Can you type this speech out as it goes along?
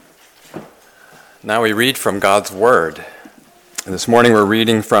Now we read from God's Word. And this morning we're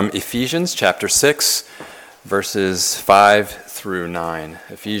reading from Ephesians chapter 6, verses 5 through 9.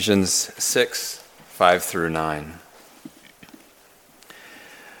 Ephesians 6, 5 through 9.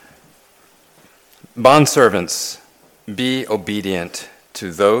 Bondservants, be obedient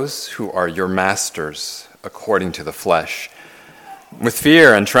to those who are your masters according to the flesh, with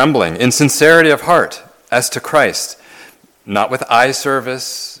fear and trembling, in sincerity of heart, as to Christ, not with eye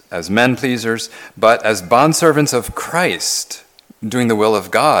service, as men pleasers, but as bondservants of Christ, doing the will of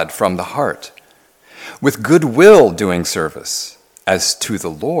God from the heart, with good will doing service, as to the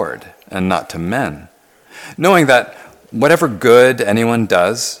Lord and not to men, knowing that whatever good anyone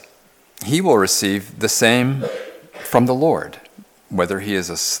does, he will receive the same from the Lord, whether he is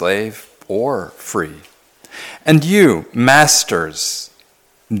a slave or free. And you, masters,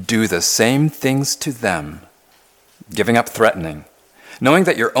 do the same things to them, giving up threatening, knowing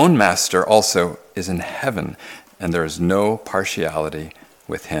that your own master also is in heaven, and there is no partiality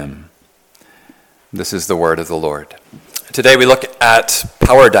with him. This is the word of the Lord. Today we look at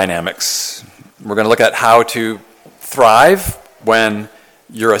power dynamics. We're going to look at how to thrive when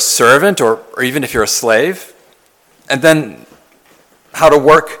you're a servant or even if you're a slave, and then how to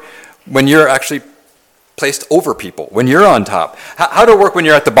work when you're actually placed over people, when you're on top. How to work when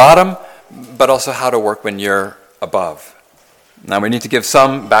you're at the bottom, but also how to work when you're above. Now, we need to give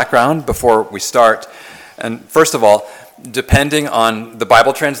some background before we start. And first of all, depending on the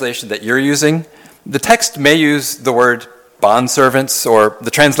Bible translation that you're using, the text may use the word bondservants, or the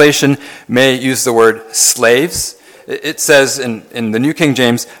translation may use the word slaves. It says in the New King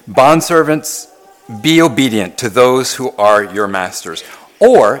James, bondservants, be obedient to those who are your masters.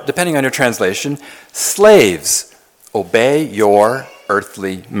 Or, depending on your translation, slaves, obey your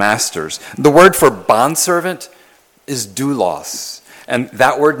earthly masters. The word for bondservant is doulos, and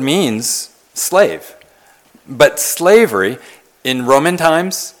that word means slave. But slavery in Roman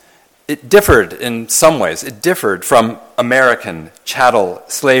times, it differed in some ways. It differed from American chattel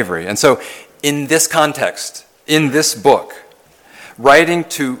slavery. And so in this context, in this book, writing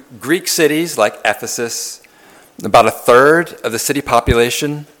to Greek cities like Ephesus, about a third of the city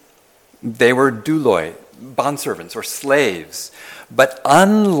population, they were douloi, bondservants or slaves. But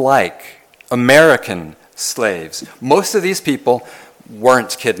unlike American slaves, most of these people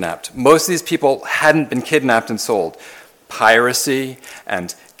weren't kidnapped. Most of these people hadn't been kidnapped and sold. Piracy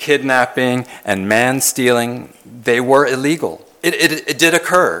and kidnapping and man-stealing, they were illegal. It did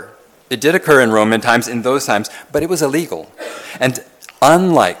occur. It did occur in Roman times, in those times, but it was illegal. And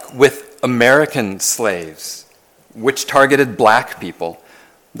unlike with American slaves, which targeted black people,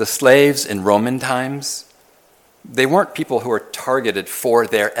 the slaves in Roman times, they weren't people who were targeted for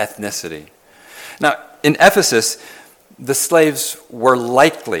their ethnicity. Now, in Ephesus, the slaves were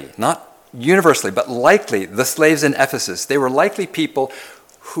likely, not universally, but likely, the slaves in Ephesus, they were likely people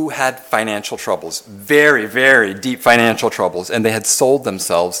who had financial troubles, very, very deep financial troubles, and they had sold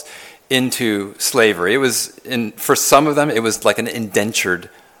themselves into slavery. It was, for some of them, it was like an indentured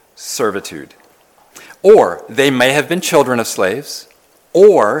servitude. Or they may have been children of slaves,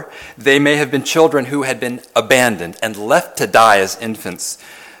 or they may have been children who had been abandoned and left to die as infants,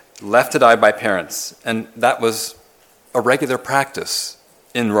 left to die by parents. And that was a regular practice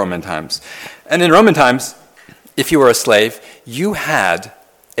in Roman times. And in Roman times, if you were a slave, you had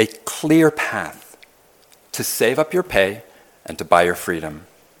a clear path to save up your pay and to buy your freedom.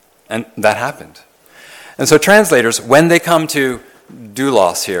 And that happened. And so translators, when they come to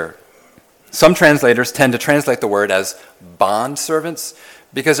doulos here, some translators tend to translate the word as bondservants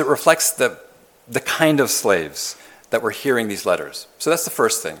because it reflects the kind of slaves that were hearing these letters. So that's the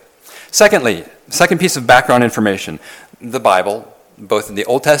first thing. Secondly, second piece of background information, the Bible, both in the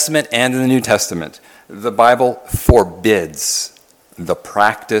Old Testament and in the New Testament, the Bible forbids the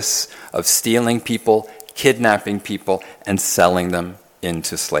practice of stealing people, kidnapping people, and selling them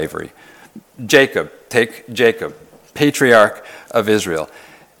into slavery. Take Jacob, patriarch of Israel,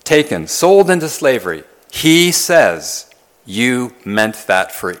 taken, sold into slavery. He says, you meant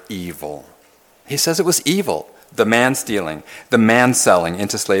that for evil. He says it was evil. The man stealing, the man selling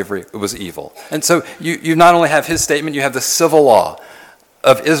into slavery, it was evil. And so you not only have his statement, you have the civil law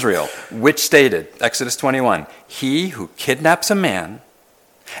of Israel, which stated, Exodus 21, he who kidnaps a man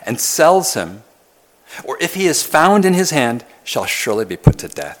and sells him, or if he is found in his hand, shall surely be put to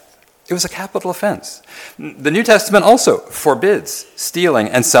death. It was a capital offense. The New Testament also forbids stealing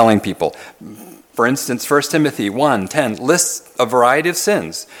and selling people. For instance, 1 Timothy 1:10 lists a variety of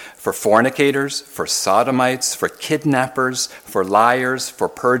sins for fornicators, for sodomites, for kidnappers, for liars, for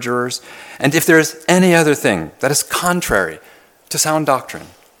perjurers, and if there is any other thing that is contrary to sound doctrine.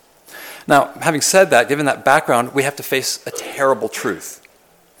 Now, having said that, given that background, we have to face a terrible truth.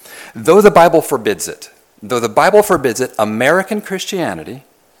 Though the Bible forbids it, American Christianity,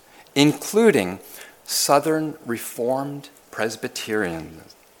 including Southern Reformed Presbyterian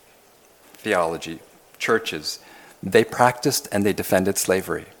theology, churches, they practiced and they defended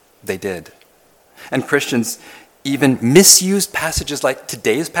slavery. They did. And Christians even misused passages like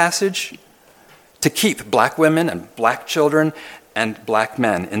today's passage to keep black women and black children and black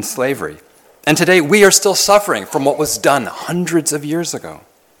men in slavery. And today we are still suffering from what was done hundreds of years ago.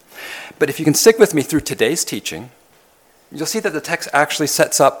 But if you can stick with me through today's teaching, you'll see that the text actually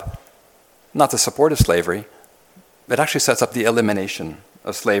sets up not the support of slavery, it actually sets up the elimination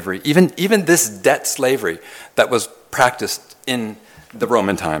of slavery, even this debt slavery that was practiced in the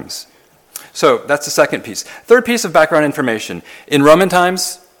Roman times. So that's the second piece. Third piece of background information. In Roman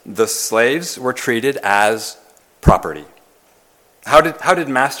times, the slaves were treated as property. How did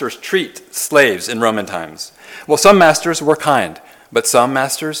masters treat slaves in Roman times? Well, some masters were kind, but some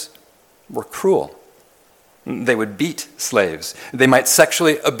masters were cruel. They would beat slaves. They might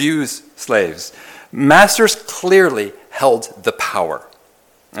sexually abuse slaves. Masters clearly held the power.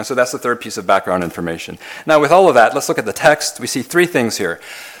 And so that's the third piece of background information. Now, with all of that, let's look at the text. We see three things here.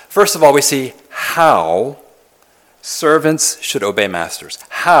 First of all, we see how servants should obey masters.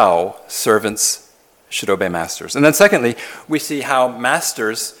 How servants should obey masters. And then secondly, we see how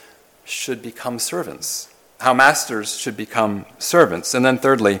masters should become servants. How masters should become servants. And then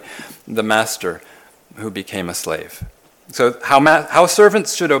thirdly, the master who became a slave. So how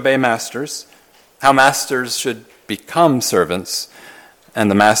servants should obey masters, how masters should become servants,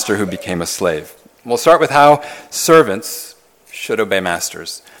 and the master who became a slave. We'll start with how servants should obey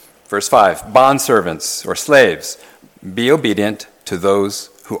masters. Verse 5, bondservants or slaves, be obedient to those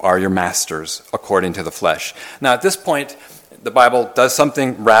who are your masters according to the flesh. Now at this point, the Bible does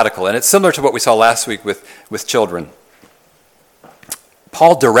something radical, and it's similar to what we saw last week with children.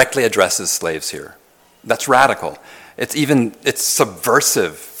 Paul directly addresses slaves here. That's radical. It's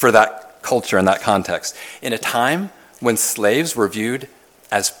subversive for that culture and that context. In a time when slaves were viewed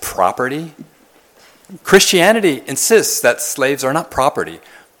as property, Christianity insists that slaves are not property,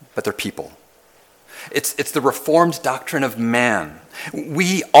 but they're people. It's the reformed doctrine of man.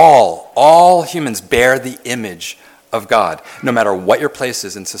 We all humans bear the image of God, no matter what your place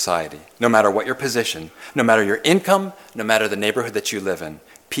is in society, no matter what your position, no matter your income, no matter the neighborhood that you live in.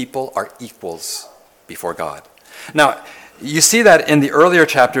 People are equals before God. Now, you see that in the earlier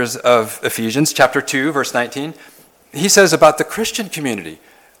chapters of Ephesians, chapter 2, verse 19. He says about the Christian community,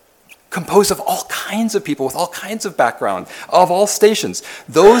 composed of all kinds of people with all kinds of background, of all stations.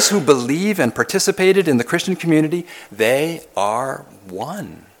 Those who believe and participated in the Christian community, they are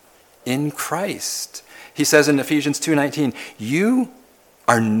one in Christ. He says in Ephesians 2:19, you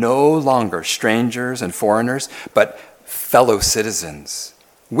are no longer strangers and foreigners, but fellow citizens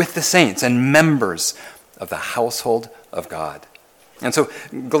with the saints and members of the household of God. And so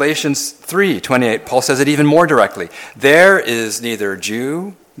Galatians 3:28, Paul says it even more directly. There is neither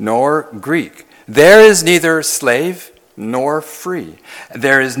Jew nor Greek. There is neither slave nor free.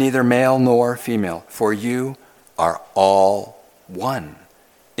 There is neither male nor female, for you are all one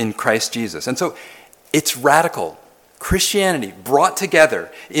in Christ Jesus. And so it's radical. Christianity brought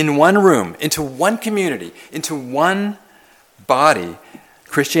together in one room, into one community, into one body.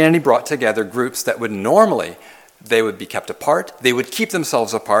 Christianity brought together groups that would normally, they would be kept apart, they would keep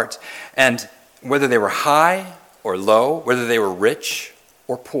themselves apart, and whether they were high or low, whether they were rich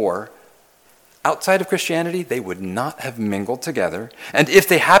or poor, outside of Christianity, they would not have mingled together. And if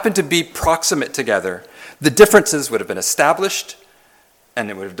they happened to be proximate together, the differences would have been established and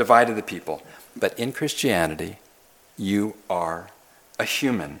it would have divided the people. But in Christianity, you are a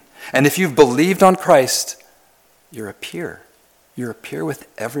human. And if you've believed on Christ, you're a peer. You're a peer with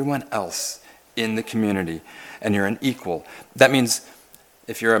everyone else in the community, and you're an equal. That means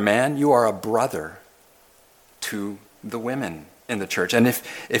if you're a man, you are a brother to the women in the church. And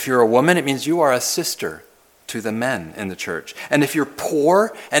if you're a woman, it means you are a sister to the men in the church. And if you're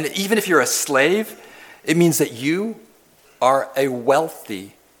poor, and even if you're a slave, it means that you are a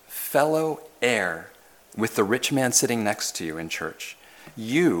wealthy fellow heir with the rich man sitting next to you in church.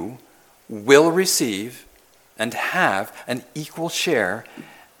 You will receive and have an equal share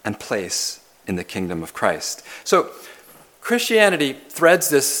and place in the kingdom of Christ. So Christianity threads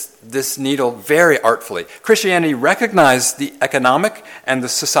this needle very artfully. Christianity recognized the economic and the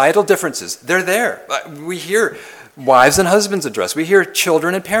societal differences. They're there. We hear wives and husbands addressed. We hear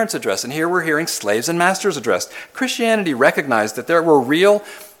children and parents addressed. And here we're hearing slaves and masters addressed. Christianity recognized that there were real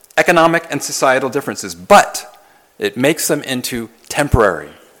economic and societal differences, but it makes them into temporary,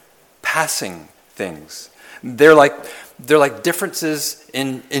 passing things. They're like differences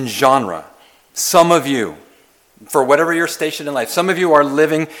in genre. Some of you, for whatever your station in life, some of you are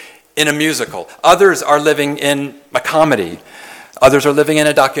living in a musical. Others are living in a comedy. Others are living in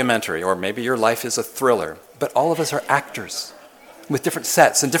a documentary, or maybe your life is a thriller. But all of us are actors with different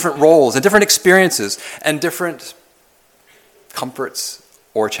sets and different roles and different experiences and different comforts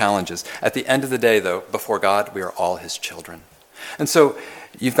or challenges. At the end of the day, though, before God, we are all his children. And so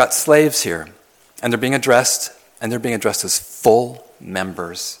you've got slaves here, and they're being addressed as full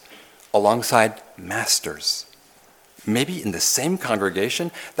members alongside masters. Maybe in the same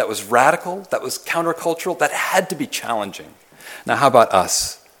congregation that was radical, that was countercultural, that had to be challenging. Now, how about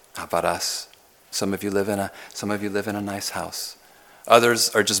us? Some of you live in a nice house.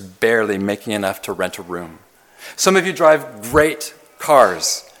 Others are just barely making enough to rent a room. Some of you drive great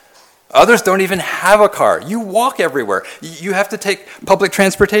cars. Others don't even have a car. You walk everywhere. You have to take public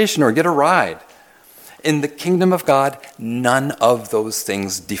transportation or get a ride. In the kingdom of God, none of those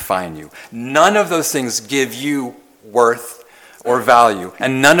things define you. None of those things give you worth or value.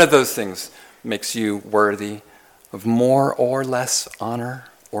 And none of those things makes you worthy of more or less honor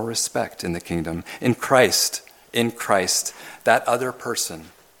or respect in the kingdom. In Christ, that other person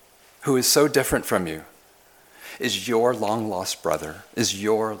who is so different from you is your long-lost brother, is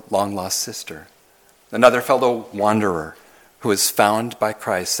your long-lost sister, another fellow wanderer who is found by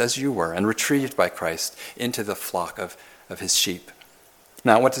Christ, as you were, and retrieved by Christ into the flock of his sheep.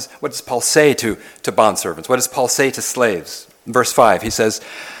 Now, what does Paul say to bondservants? What does Paul say to slaves? In verse 5, he says,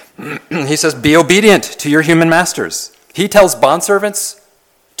 be obedient to your human masters. He tells bondservants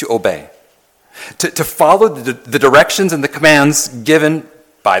to obey, to follow the directions and the commands given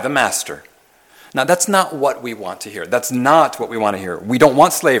by the master. Now, that's not what we want to hear. That's not what we want to hear. We don't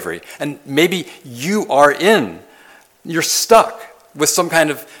want slavery. And maybe you're stuck with some kind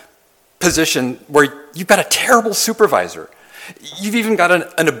of position where you've got a terrible supervisor. You've even got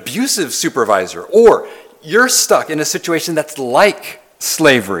an abusive supervisor. Or you're stuck in a situation that's like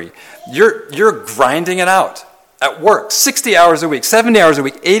slavery. You're grinding it out at work, 60 hours a week, 70 hours a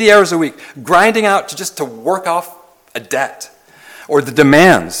week, 80 hours a week, grinding out to work off a debt. Or the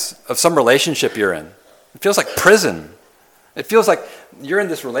demands of some relationship you're in. It feels like prison. It feels like you're in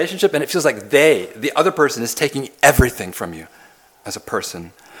this relationship and it feels like the other person, is taking everything from you as a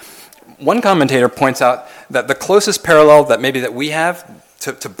person. One commentator points out that the closest parallel that we have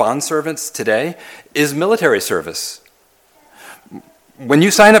to bondservants today is military service. When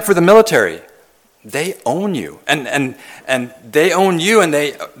you sign up for the military, they own you. And they own you, and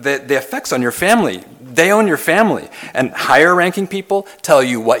the effects on your family. They own your family. And higher ranking people tell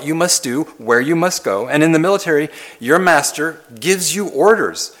you what you must do, where you must go. And in the military, your master gives you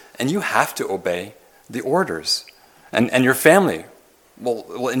orders, and you have to obey the orders. And your family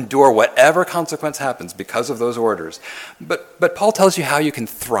will endure whatever consequence happens because of those orders. But Paul tells you how you can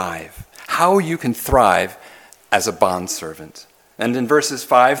thrive as a bondservant. And in verses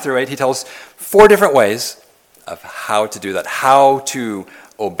 5 through 8, he tells 4 different ways of how to do that, how to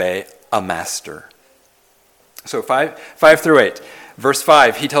obey a master. So 5 through 8. Verse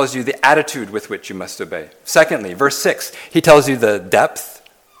 5, he tells you the attitude with which you must obey. Secondly, verse 6, he tells you the depth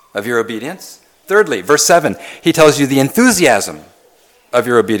of your obedience. Thirdly, verse 7, he tells you the enthusiasm of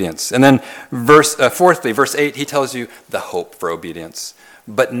your obedience. And then fourthly, verse 8, he tells you the hope for obedience.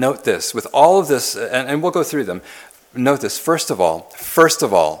 But note this, with all of this, and we'll go through them, note this, first of all,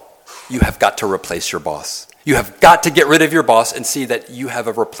 you have got to replace your boss. You have got to get rid of your boss and see that you have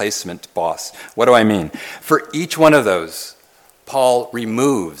a replacement boss. What do I mean? For each one of those, Paul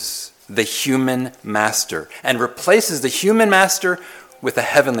removes the human master and replaces the human master with a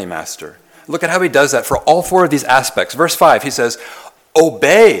heavenly master. Look at how he does that for all 4 of these aspects. Verse 5, he says,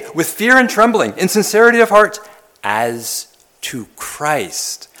 obey with fear and trembling, in sincerity of heart, as to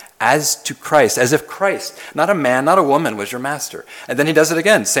Christ. As to Christ, as if Christ, not a man, not a woman, was your master. And then he does it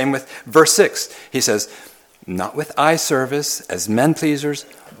again, same with verse 6. He says, not with eye service, as men pleasers,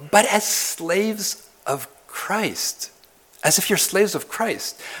 but as slaves of Christ. As if you're slaves of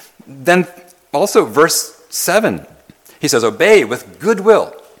Christ. Then also verse 7, he says, obey with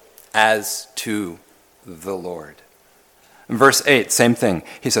goodwill, as to the Lord. In verse 8, same thing.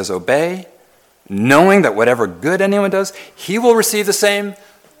 He says, obey, knowing that whatever good anyone does, he will receive the same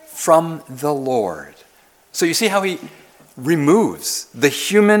from the Lord. So you see how he removes the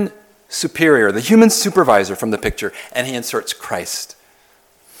human superior, the human supervisor from the picture, and he inserts Christ.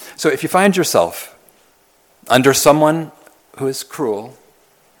 So if you find yourself under someone who is cruel,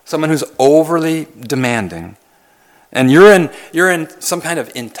 someone who's overly demanding, and you're in some kind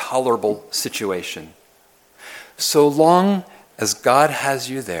of intolerable situation, so long as God has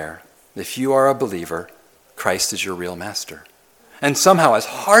you there, if you are a believer, Christ is your real master. And somehow, as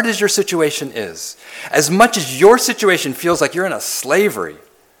hard as your situation is, as much as your situation feels like you're in a slavery,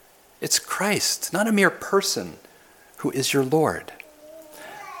 it's Christ, not a mere person, who is your Lord.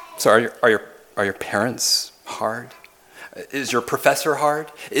 So are your parents hard? Is your professor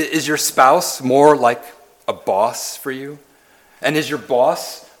hard? Is your spouse more like a boss for you? And is your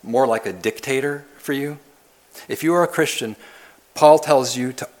boss more like a dictator for you? If you are a Christian, Paul tells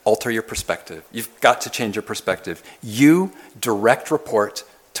you to alter your perspective. You've got to change your perspective. You direct report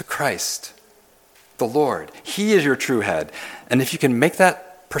to Christ, the Lord. He is your true head. And if you can make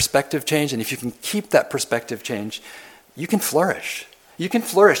that perspective change, and if you can keep that perspective change, you can flourish. You can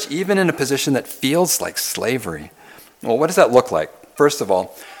flourish even in a position that feels like slavery. Well, what does that look like? First of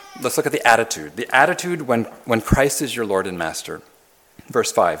all, let's look at the attitude. The attitude when Christ is your Lord and Master.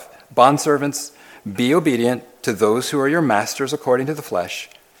 Verse 5, bondservants, be obedient to those who are your masters according to the flesh,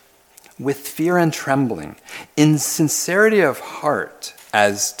 with fear and trembling, in sincerity of heart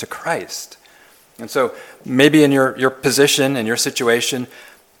as to Christ. And so maybe in your position, in your situation,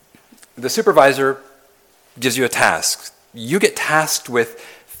 the supervisor gives you a task. You get tasked with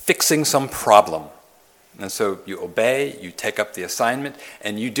fixing some problem. And so you obey, you take up the assignment,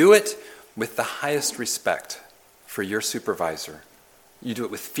 and you do it with the highest respect for your supervisor. You do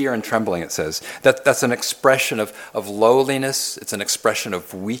it with fear and trembling, it says. That's an expression of lowliness. It's an expression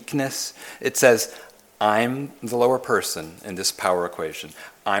of weakness. It says, I'm the lower person in this power equation.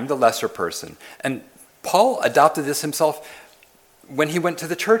 I'm the lesser person. And Paul adopted this himself when he went to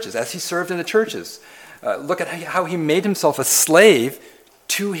the churches, as he served in the churches. Look at how he made himself a slave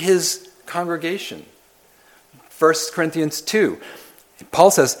to his congregation. 1 Corinthians 2, Paul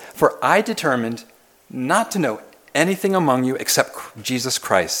says, for I determined not to know anything among you except Jesus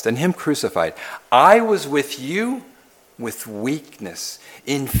Christ and him crucified. I was with you with weakness,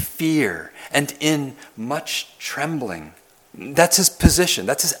 in fear, and in much trembling. That's his position.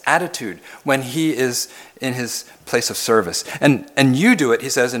 That's his attitude when he is in his place of service. And you do it, he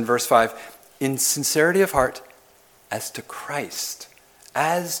says in verse 5, in sincerity of heart as to Christ.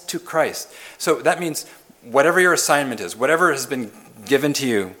 As to Christ. So that means whatever your assignment is, whatever has been given to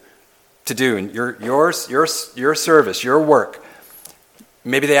you to do, and your service, your work,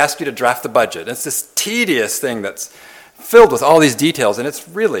 maybe they ask you to draft the budget. It's this tedious thing that's filled with all these details, and it's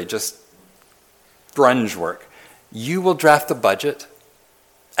really just grunge work. You will draft the budget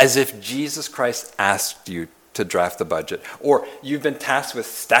as if Jesus Christ asked you to draft the budget. Or you've been tasked with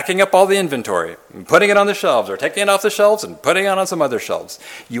stacking up all the inventory, and putting it on the shelves, or taking it off the shelves and putting it on some other shelves.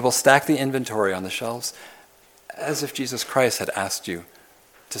 You will stack the inventory on the shelves as if Jesus Christ had asked you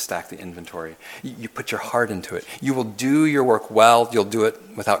to stack the inventory. You put your heart into it. You will do your work well. You'll do it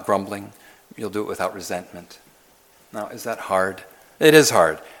without grumbling. You'll do it without resentment. Now, is that hard? It is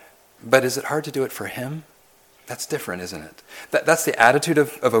hard. But is it hard to do it for him? That's different, isn't it? That's the attitude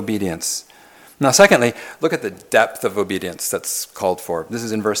of obedience. Now, secondly, look at the depth of obedience that's called for. This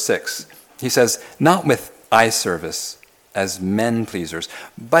is in verse 6. He says, not with eye service as men pleasers,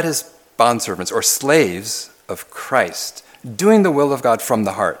 but as bondservants or slaves of Christ, doing the will of God from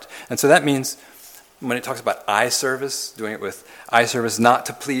the heart. And so that means when it talks about eye service, doing it with eye service not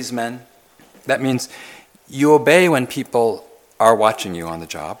to please men, that means you obey when people are watching you on the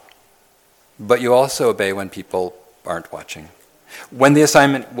job, but you also obey when people aren't watching. When the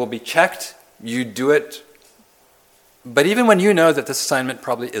assignment will be checked, you do it, but even when you know that this assignment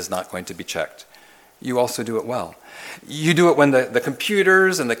probably is not going to be checked, you also do it well. You do it when the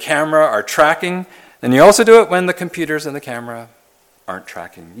computers and the camera are tracking, and you also do it when the computers and the camera aren't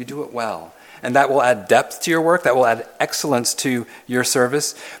tracking. You do it well. And that will add depth to your work. That will add excellence to your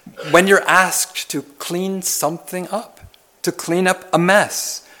service. When you're asked to clean something up, to clean up a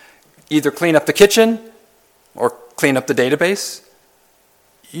mess, either clean up the kitchen or clean up the database,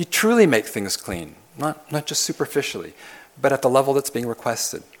 you truly make things clean, not just superficially, but at the level that's being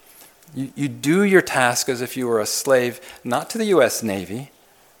requested. You do your task as if you were a slave, not to the U.S. Navy,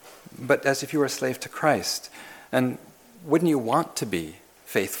 but as if you were a slave to Christ. And wouldn't you want to be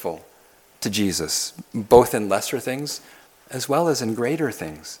faithful to Jesus, both in lesser things as well as in greater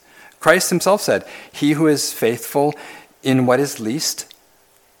things? Christ himself said, he who is faithful in what is least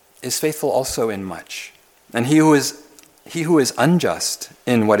is faithful also in much. And he who is unjust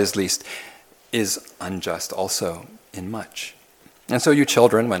in what is least is unjust also in much. And so you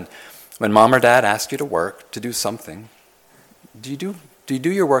children, when mom or dad ask you to work, to do something, do you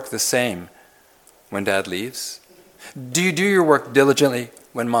do your work the same when dad leaves? Do you do your work diligently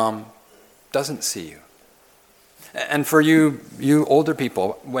when mom doesn't see you? And for you older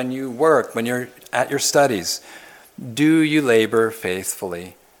people, when you work, when you're at your studies, do you labor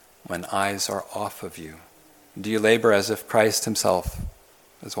faithfully when eyes are off of you? Do you labor as if Christ himself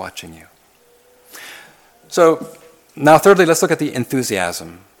is watching you? So, now thirdly, let's look at the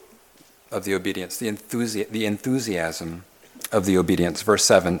enthusiasm of the obedience. The enthusiasm of the obedience. Verse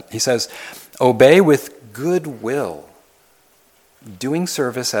 7, he says, obey with good will, doing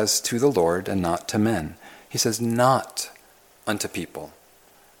service as to the Lord and not to men. He says, not unto people.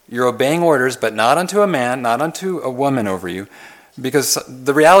 You're obeying orders, but not unto a man, not unto a woman over you, because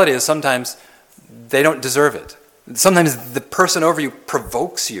the reality is sometimes they don't deserve it. Sometimes the person over you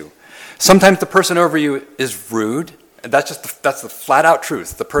provokes you. Sometimes the person over you is rude. That's the flat out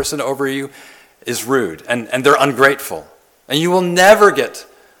truth. The person over you is rude and they're ungrateful. And you will never get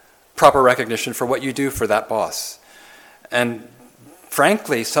proper recognition for what you do for that boss. And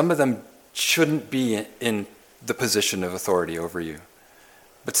frankly, some of them shouldn't be in the position of authority over you.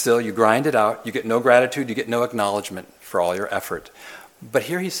 But still, you grind it out. You get no gratitude. You get no acknowledgement for all your effort. But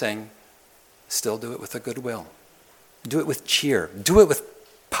here he's saying, still do it with a good will. Do it with cheer. Do it with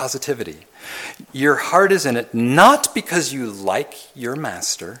positivity. Your heart is in it not because you like your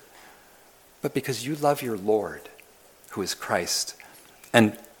master, but because you love your Lord, who is Christ.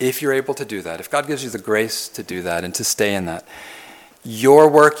 And if you're able to do that, if God gives you the grace to do that and to stay in that, your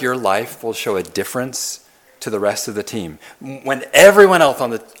work, your life will show a difference to the rest of the team. When everyone else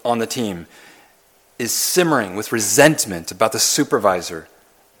on the team is simmering with resentment about the supervisor,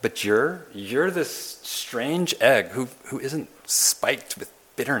 but you're this strange egg who isn't spiked with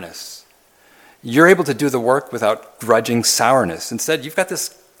bitterness. You're able to do the work without grudging sourness. Instead, you've got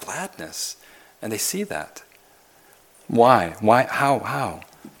this gladness, and they see that. Why? How?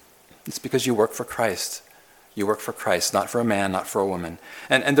 It's because you work for Christ. You work for Christ, not for a man, not for a woman.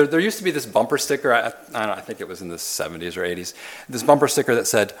 And there used to be this bumper sticker, I don't know, I think it was in the 70s or 80s, this bumper sticker that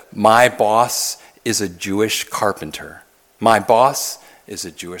said, my boss is a Jewish carpenter. My boss is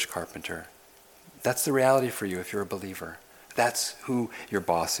a Jewish carpenter. That's the reality for you if you're a believer. That's who your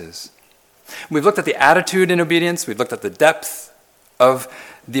boss is. We've looked at the attitude in obedience. We've looked at the depth of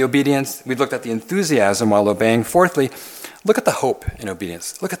the obedience. We've looked at the enthusiasm while obeying. Fourthly, look at the hope in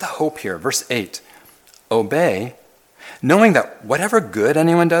obedience. Look at the hope here. Verse 8. Obey, knowing that whatever good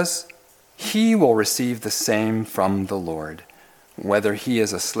anyone does, he will receive the same from the Lord, whether he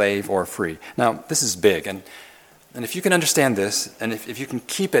is a slave or free. Now, this is big. And if you can understand this, and if you can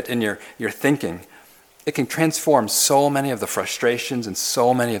keep it in your thinking, it can transform so many of the frustrations and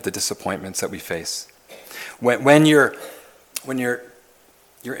so many of the disappointments that we face. When your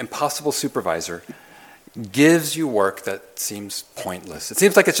impossible supervisor gives you work that seems pointless, it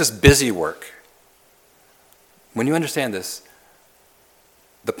seems like it's just busy work. When you understand this,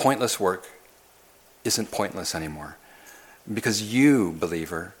 the pointless work isn't pointless anymore. Because you,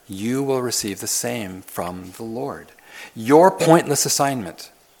 believer, you will receive the same from the Lord. Your pointless assignment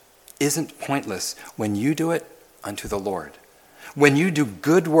isn't pointless when you do it unto the Lord. When you do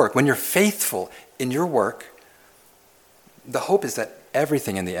good work, when you're faithful in your work, the hope is that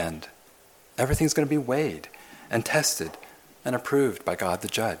everything in the end, everything's going to be weighed and tested and approved by God the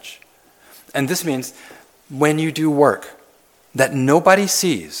judge. And this means when you do work that nobody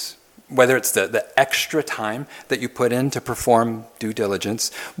sees, whether it's the extra time that you put in to perform due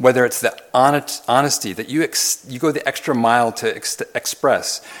diligence, whether it's the honesty that you go the extra mile to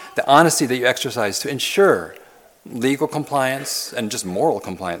express, the honesty that you exercise to ensure legal compliance and just moral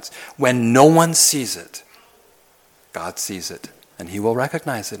compliance, when no one sees it, God sees it, and he will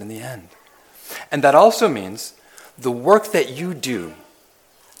recognize it in the end. And that also means the work that you do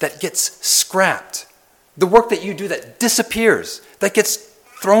that gets scrapped, the work that you do that disappears, that gets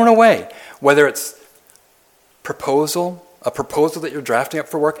thrown away, whether it's a proposal that you're drafting up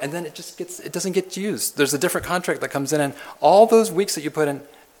for work, and then it doesn't get used. There's a different contract that comes in, and all those weeks that you put in,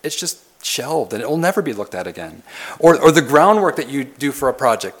 it's just shelved, and it will never be looked at again. Or the groundwork that you do for a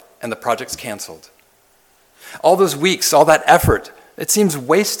project, and the project's canceled. All those weeks, all that effort, it seems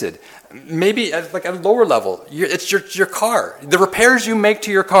wasted. Maybe at a lower level, it's your car, the repairs you make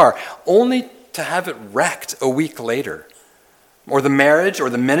to your car, only to have it wrecked a week later. Or the marriage or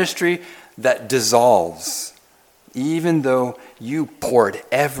the ministry that dissolves, even though you poured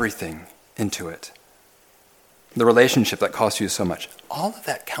everything into it. The relationship that cost you so much. All of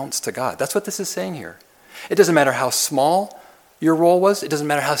that counts to God. That's what this is saying here. It doesn't matter how small your role was. It doesn't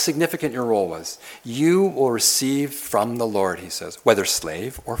matter how significant your role was. You will receive from the Lord, he says, whether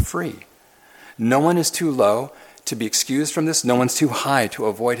slave or free. No one is too low to be excused from this. No one's too high to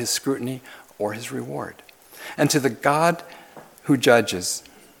avoid his scrutiny or his reward. And to the God who judges,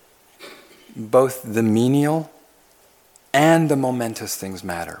 both the menial and the momentous things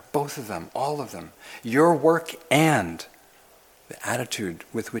matter. Both of them, all of them. Your work and the attitude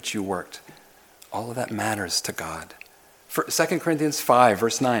with which you worked, all of that matters to God. For 2 Corinthians 5,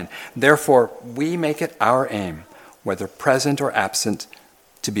 verse 9, therefore we make it our aim, whether present or absent,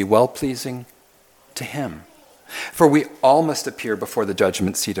 to be well-pleasing to him. For we all must appear before the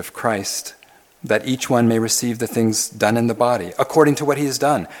judgment seat of Christ, that each one may receive the things done in the body, according to what he has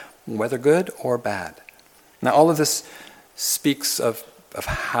done, whether good or bad. Now all of this speaks of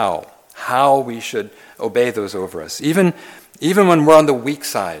how we should obey those over us, even when we're on the weak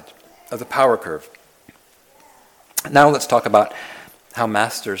side of the power curve. Now let's talk about how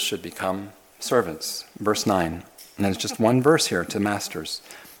masters should become servants. Verse 9. And there's just one verse here to masters.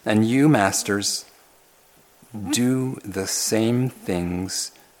 And you, masters, do the same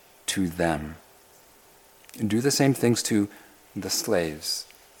things to them. Do the same things to the slaves.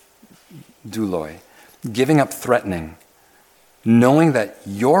 Douloi. Giving up threatening, knowing that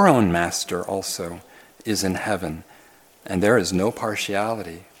your own master also is in heaven, and there is no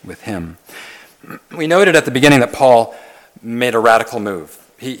partiality with him. We noted at the beginning that Paul made a radical move.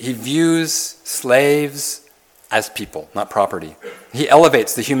 He views slaves as people, not property. He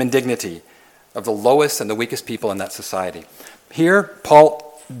elevates the human dignity of the lowest and the weakest people in that society. Here,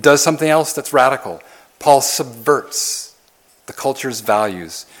 Paul does something else that's radical. Paul subverts the culture's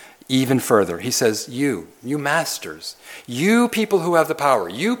values even further. He says, you masters, you people who have the power,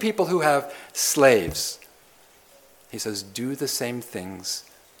 you people who have slaves, he says, do the same things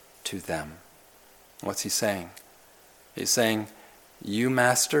to them. What's he saying? He's saying, you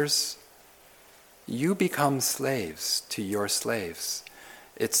masters, you become slaves to your slaves.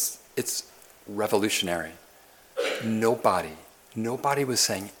 It's revolutionary. Nobody was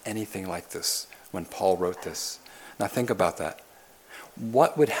saying anything like this when Paul wrote this. Now think about that.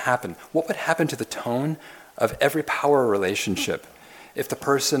 What would happen? What would happen to the tone of every power relationship if the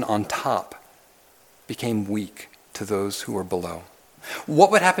person on top became weak to those who were below?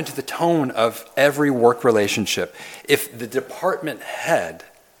 What would happen to the tone of every work relationship if the department head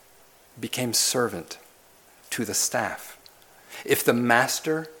became servant to the staff? If the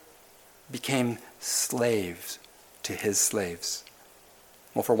master became slave to his slaves?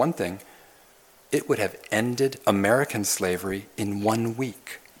 Well, for one thing, it would have ended American slavery in 1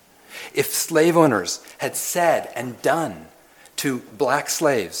 week. If slave owners had said and done to black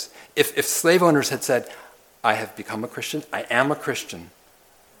slaves, if slave owners had said, I have become a Christian, I am a Christian,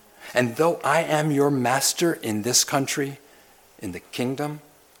 and though I am your master in this country, in the kingdom,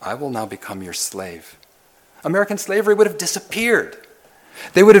 I will now become your slave. American slavery would have disappeared.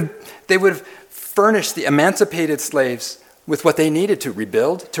 They would have furnished the emancipated slaves with what they needed to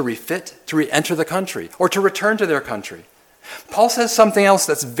rebuild, to refit, to re-enter the country, or to return to their country. Paul says something else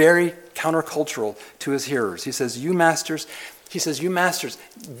that's very countercultural to his hearers. He says, you masters,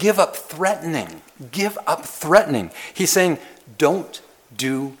 give up threatening. Give up threatening. He's saying, don't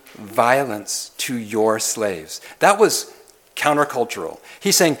do violence to your slaves. That was countercultural.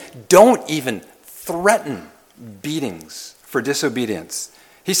 He's saying, don't even threaten beatings for disobedience.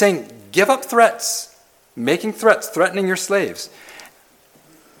 He's saying, give up threats, making threats, threatening your slaves.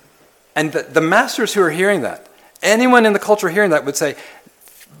 And the masters who are hearing that, anyone in the culture hearing that would say,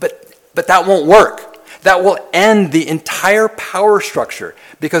 but that won't work. That will end the entire power structure.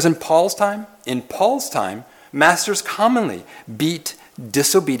 Because in Paul's time, masters commonly beat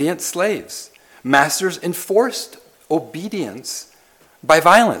disobedient slaves. Masters enforced obedience by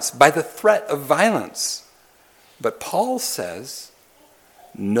violence, by the threat of violence. But Paul says,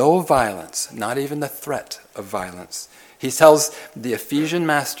 no violence, not even the threat of violence. He tells the Ephesian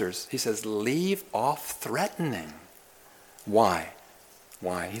masters, he says, leave off threatening. Why?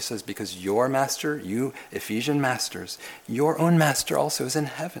 Why? He says, because your master, you Ephesian masters, your own master also is in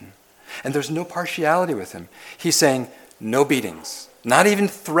heaven. And there's no partiality with him. He's saying, no beatings, not even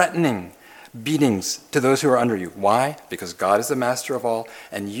threatening beatings to those who are under you. Why? Because God is the master of all,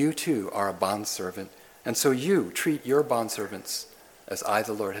 and you too are a bondservant. And so you treat your bondservants as I,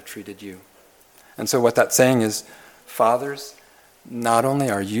 the Lord, have treated you. And so what that's saying is, fathers, not only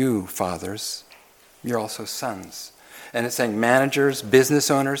are you fathers, you're also sons. And it's saying managers,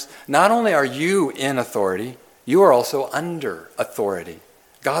 business owners, not only are you in authority, you are also under authority,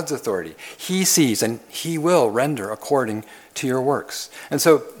 God's authority. He sees and he will render according to your works. And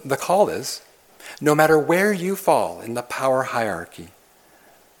so the call is, no matter where you fall in the power hierarchy,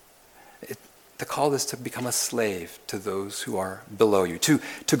 the call is to become a slave to those who are below you, to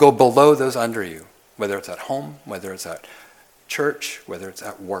go below those under you, whether it's at home, whether it's at church, whether it's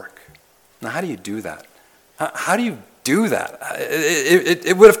at work. Now, how do you do that? How do you do that?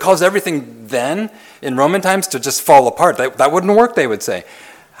 It would have caused everything then, in Roman times, to just fall apart. That wouldn't work, they would say.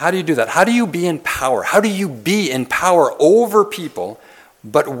 How do you do that? How do you be in power? How do you be in power over people,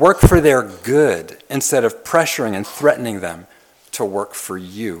 but work for their good instead of pressuring and threatening them to work for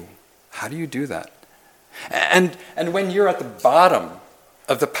you? How do you do that? And when you're at the bottom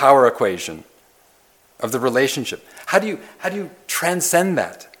of the power equation, of the relationship, how do you transcend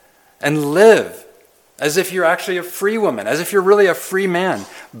that and live as if you're actually a free woman, as if you're really a free man,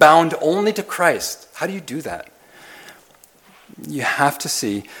 bound only to Christ? How do you do that? You have to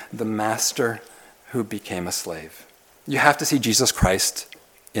see the master who became a slave. You have to see Jesus Christ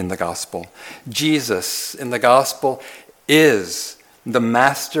in the gospel. Jesus in the gospel is the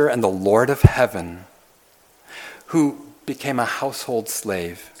master and the Lord of heaven who became a household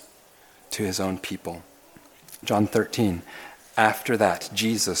slave to his own people. John 13. After that,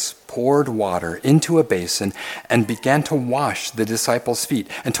 Jesus poured water into a basin and began to wash the disciples' feet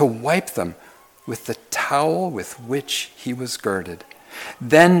and to wipe them with the towel with which he was girded.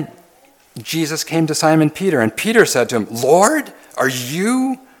 Then Jesus came to Simon Peter, and Peter said to him, Lord, are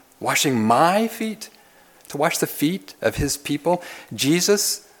you washing my feet? To wash the feet of his people?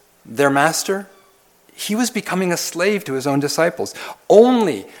 Jesus, their master, he was becoming a slave to his own disciples.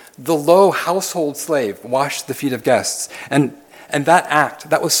 Only the low household slave washed the feet of guests. And that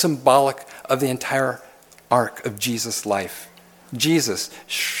act, that was symbolic of the entire arc of Jesus' life. Jesus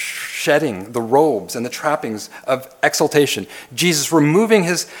shedding the robes and the trappings of exaltation. Jesus removing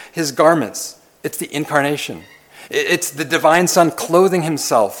his garments. It's the incarnation. It's the divine Son clothing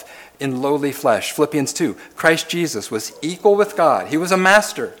himself in lowly flesh. Philippians 2. Christ Jesus was equal with God. He was a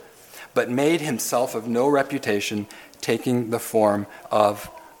master, but made himself of no reputation, taking the form of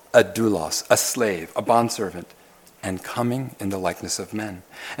a doulos, a slave, a bondservant, and coming in the likeness of men.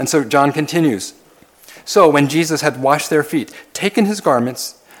 And so John continues. So when Jesus had washed their feet, taken his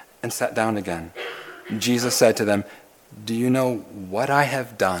garments, and sat down again, Jesus said to them, do you know what I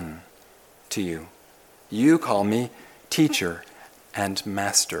have done to you? You call me teacher and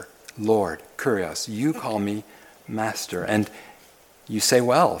master, Lord, kurios. You call me master, and you say,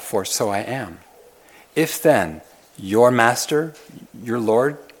 well, for so I am. If then your master, your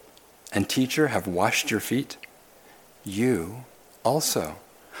Lord and teacher have washed your feet, you also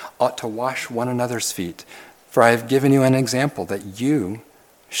ought to wash one another's feet. For I have given you an example that you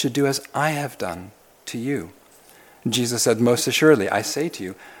should do as I have done to you. Jesus said, most assuredly, I say to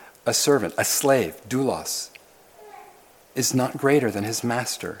you, a servant, a slave, doulos, is not greater than his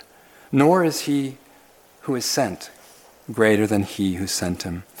master, nor is he who is sent greater than he who sent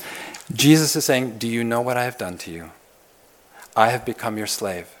him. Jesus is saying, do you know what I have done to you? I have become your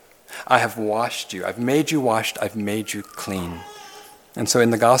slave. I have washed you. I've made you washed. I've made you clean. And so in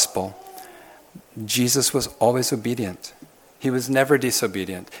the gospel, Jesus was always obedient. He was never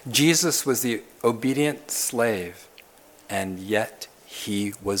disobedient. Jesus was the obedient slave, and yet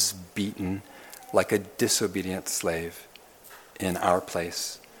he was beaten like a disobedient slave in our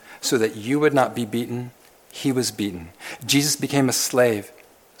place. So that you would not be beaten, he was beaten. Jesus became a slave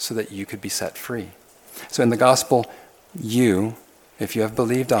so that you could be set free. So in the gospel, you, if you have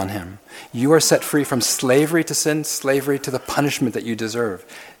believed on him, you are set free from slavery to sin, slavery to the punishment that you deserve.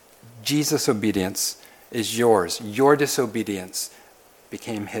 Jesus' obedience is yours. Your disobedience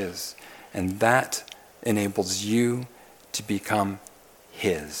became his. And that enables you to become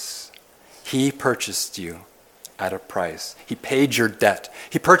his. He purchased you at a price. He paid your debt.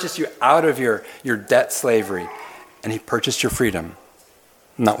 He purchased you out of your debt slavery. And he purchased your freedom,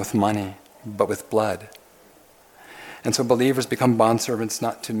 not with money, but with blood. And so believers become bondservants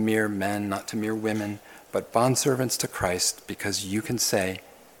not to mere men, not to mere women, but bondservants to Christ, because you can say,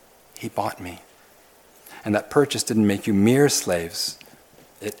 he bought me. And that purchase didn't make you mere slaves.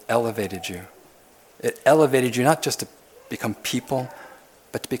 It elevated you. It elevated you not just to become people,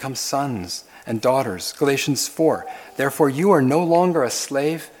 but to become sons and daughters. Galatians 4. Therefore you are no longer a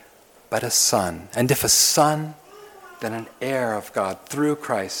slave, but a son. And if a son, then an heir of God through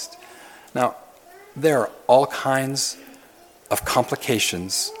Christ. Now, there are all kinds of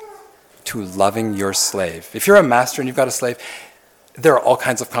complications to loving your slave. If you're a master and you've got a slave, there are all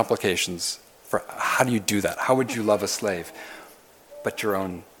kinds of complications for how do you do that? How would you love a slave? But your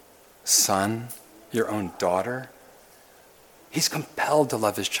own son, your own daughter, he's compelled to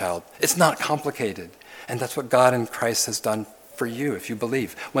love his child. It's not complicated. And that's what God in Christ has done for you if you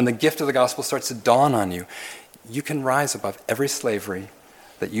believe. When the gift of the gospel starts to dawn on you, you can rise above every slavery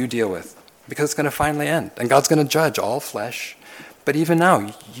that you deal with, because it's going to finally end. And God's going to judge all flesh. But even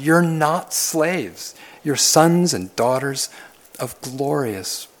now, you're not slaves. You're sons and daughters of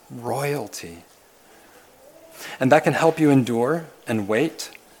glorious royalty. And that can help you endure and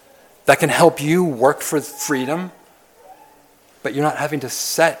wait. That can help you work for freedom. but you're not having to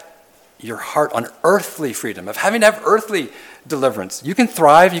set your heart on earthly freedom, of having to have earthly deliverance. You can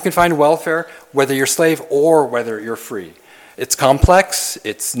thrive, you can find welfare, whether you're slave or whether you're free. It's complex,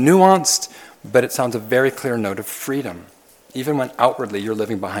 it's nuanced, but it sounds a very clear note of freedom, even when outwardly you're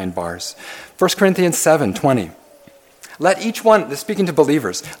living behind bars. 1 Corinthians 7:20. Let each one, this is speaking to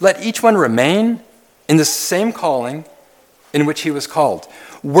believers, let each one remain in the same calling in which he was called.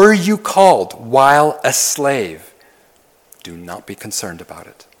 Were you called while a slave? Do not be concerned about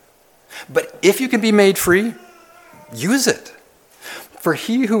it. But if you can be made free, use it. For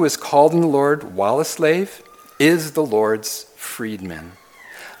he who is called in the Lord while a slave is the Lord's freedman.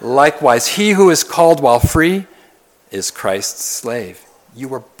 Likewise, he who is called while free is Christ's slave. You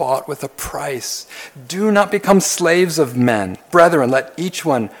were bought with a price. Do not become slaves of men. Brethren, let each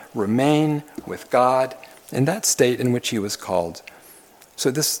one remain with God in that state in which he was called. So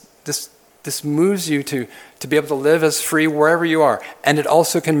this moves you to be able to live as free wherever you are. And it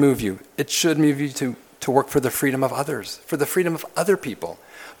also can move you. It should move you to work for the freedom of others, for the freedom of other people.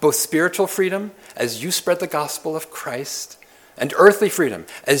 Both spiritual freedom, as you spread the gospel of Christ, and earthly freedom,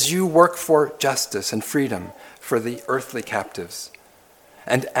 as you work for justice and freedom for the earthly captives.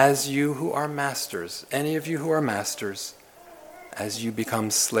 And as you who are masters, any of you who are masters, as you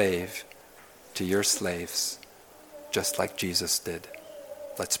become slave to your slaves, just like Jesus did.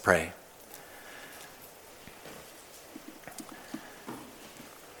 Let's pray.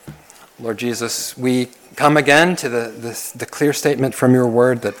 Lord Jesus, we come again to the clear statement from your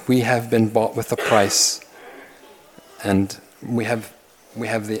word that we have been bought with a price. And we have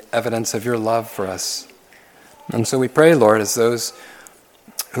the evidence of your love for us. And so we pray, Lord, as those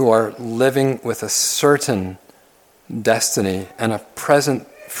who are living with a certain destiny and a present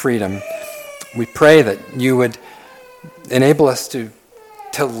freedom, we pray that you would enable us to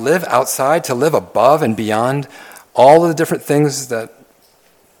live outside, to live above and beyond all of the different things that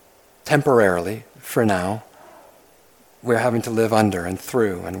temporarily, for now, we're having to live under and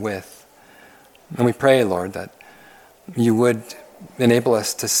through and with. And we pray, Lord, that you would enable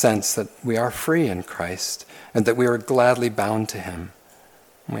us to sense that we are free in Christ and that we are gladly bound to him.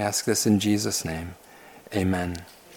 We ask this in Jesus' name. Amen.